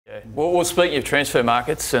Well, speaking of transfer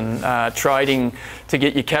markets and trading to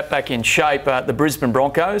get your cap back in shape, the Brisbane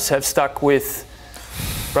Broncos have stuck with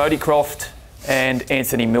Brodie Croft and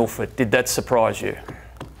Anthony Milford. Did that surprise you?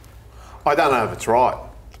 I don't know if it's right,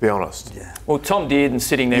 to be honest. Yeah. Well, Tom Dearden's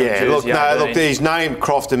sitting there in Jersey. Look, he's named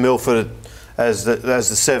Croft and Milford as the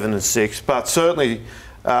 7 and 6, but certainly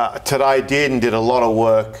today Dearden did a lot of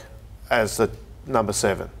work as the number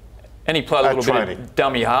 7. And he played a little bit of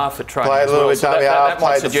dummy half at training. Played a little bit of dummy half,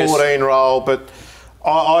 played the suggest... 14 role, but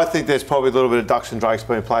I think there's probably a little bit of ducks and drakes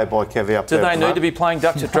being played by Kevy up there. Do they need to be playing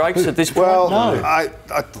ducks and drakes at this point? Well, no.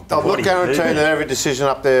 I'm not guaranteeing that every decision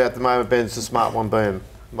up there at the moment, Ben's the smart one being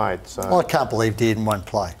made. So. Well, I can't believe Dearden won't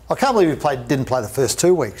play. I can't believe he didn't play the first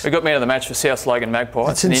 2 weeks. We got man of the match for South Logan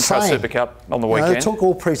Magpies in the Intro Super Cup on the weekend. They talk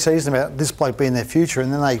all pre-season about this bloke being their future,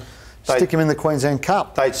 and then they stick him in the Queensland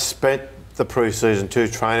Cup. They spent the pre-season 2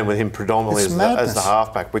 training with him predominantly as the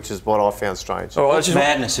halfback, which is what I found strange.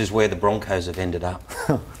 Madness is where the Broncos have ended up.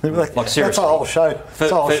 Like seriously, that's a whole show.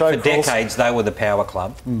 For decades, they were the power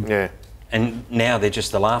club. Yeah. And now they're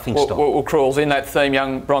just the laughing stock. Well, Crawls, in that theme,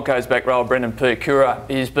 young Broncos back rower Brendan Percura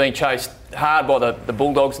is being chased hard by the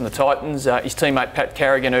Bulldogs and the Titans. His teammate Pat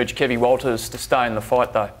Carrigan urged Kevy Walters to stay in the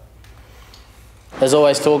fight, though. There's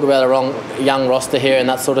always talk about a young roster here and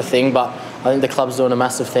that sort of thing, but I think the club's doing a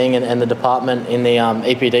massive thing, and the department in the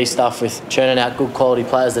EPD stuff with churning out good quality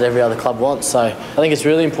players that every other club wants. So I think it's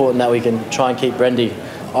really important that we can try and keep Brendy.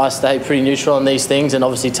 I stay pretty neutral on these things and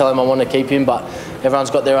obviously tell him I want to keep him, but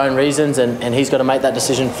everyone's got their own reasons and he's got to make that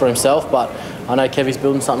decision for himself. But I know Kevy's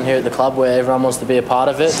building something here at the club where everyone wants to be a part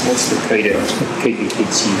of it. What's the key to keep your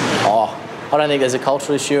kids here? I don't think there's a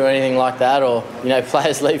cultural issue or anything like that, or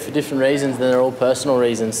players leave for different reasons, and they're all personal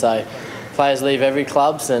reasons. So players leave every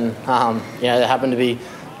clubs, and they happen to be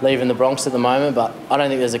leaving the Bronx at the moment, but I don't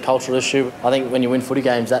think there's a cultural issue. I think when you win footy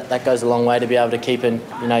games, that goes a long way to be able to keep in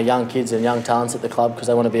young kids and young talents at the club because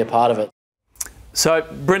they want to be a part of it. So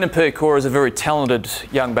Brendan Percura is a very talented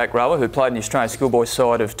young back rower who played in the Australian schoolboy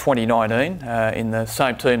side of 2019 in the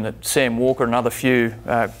same team that Sam Walker and another few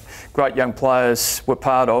great young players were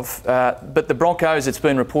part of. But the Broncos, it's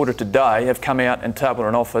been reported today, have come out and tabled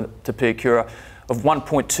an offer to Percura of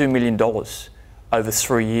 $1.2 million over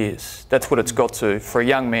 3 years. That's what it's got to for a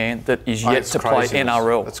young man that is yet to play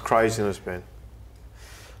NRL. That's craziness, Ben.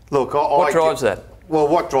 Look, what drives that? Well,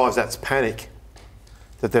 what drives that's panic.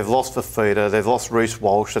 That they've lost Fafita, they've lost Reece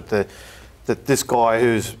Walsh, that this guy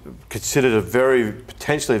who's considered a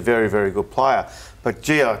potentially very, very good player. But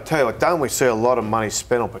gee, I tell you what, don't we see a lot of money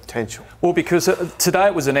spent on potential? Well, because today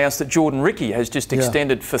it was announced that Jordan Ricky has just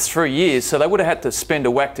extended for 3 years, so they would have had to spend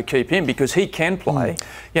a whack to keep him because he can play.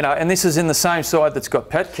 And this is in the same side that's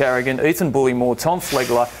got Pat Carrigan, Ethan Bullymore, Tom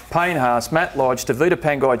Flegler, Payne Haas, Matt Lodge, Davida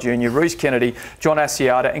Pangai Jr, Reece Kennedy, John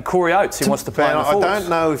Asiata and Corey Oates who wants to play in the forwards. I don't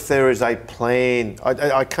know if there is a plan.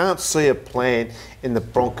 I can't see a plan in the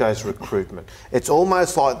Broncos recruitment. It's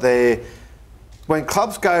almost like when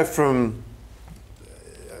clubs go from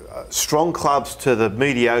strong clubs to the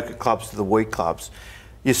mediocre clubs to the weak clubs,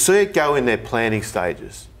 you see it go in their planning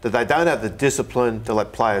stages. That they don't have the discipline to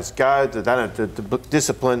let players go, that they don't have the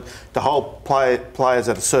discipline to hold players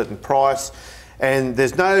at a certain price, and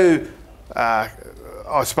there's no,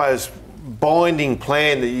 I suppose, binding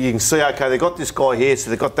plan that you can see, okay, they've got this guy here,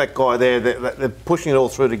 so they've got that guy there, they're pushing it all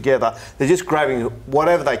through together. They're just grabbing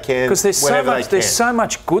whatever they can, because there's so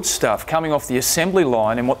much good stuff coming off the assembly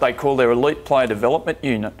line in what they call their elite player development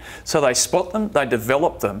unit. So they spot them, they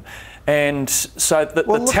develop them, and so the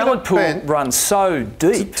talent pool runs so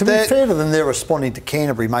deep. To be fair to them, they're responding to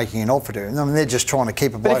Canterbury making an offer to them. I mean, they're just trying to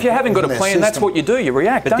keep a bloke. But if you haven't got a plan, that's what you do, you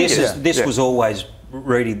react, don't you? This was always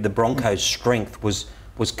really the Broncos' strength was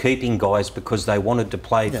keeping guys because they wanted to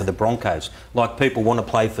play for the Broncos. Like people want to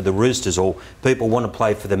play for the Roosters or people want to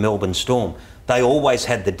play for the Melbourne Storm. They always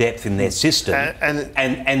had the depth in their system.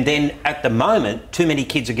 And then at the moment, too many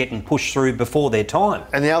kids are getting pushed through before their time.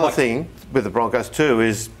 And the other thing with the Broncos too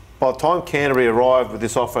is by the time Canterbury arrived with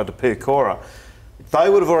this offer to Percura, they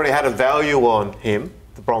would have already had a value on him,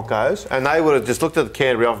 the Broncos, and they would have just looked at the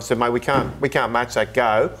Canterbury offer and said, mate, we can't match that,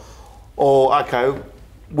 go. Or, okay,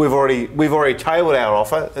 we've already tabled our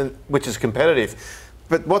offer, which is competitive.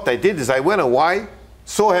 But what they did is they went away,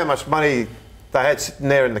 saw how much money they had sitting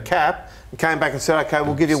there in the cap, and came back and said, okay,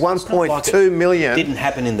 we'll give you 1.2 million. It didn't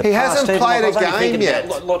happen in the past. He hasn't played a game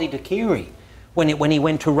yet. Lottie Dakiri, when he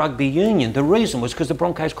went to rugby union, the reason was because the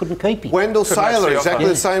Broncos couldn't keep him. Wendell Saylor, exactly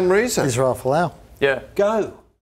the same reason. Israel Folau. Yeah. Go.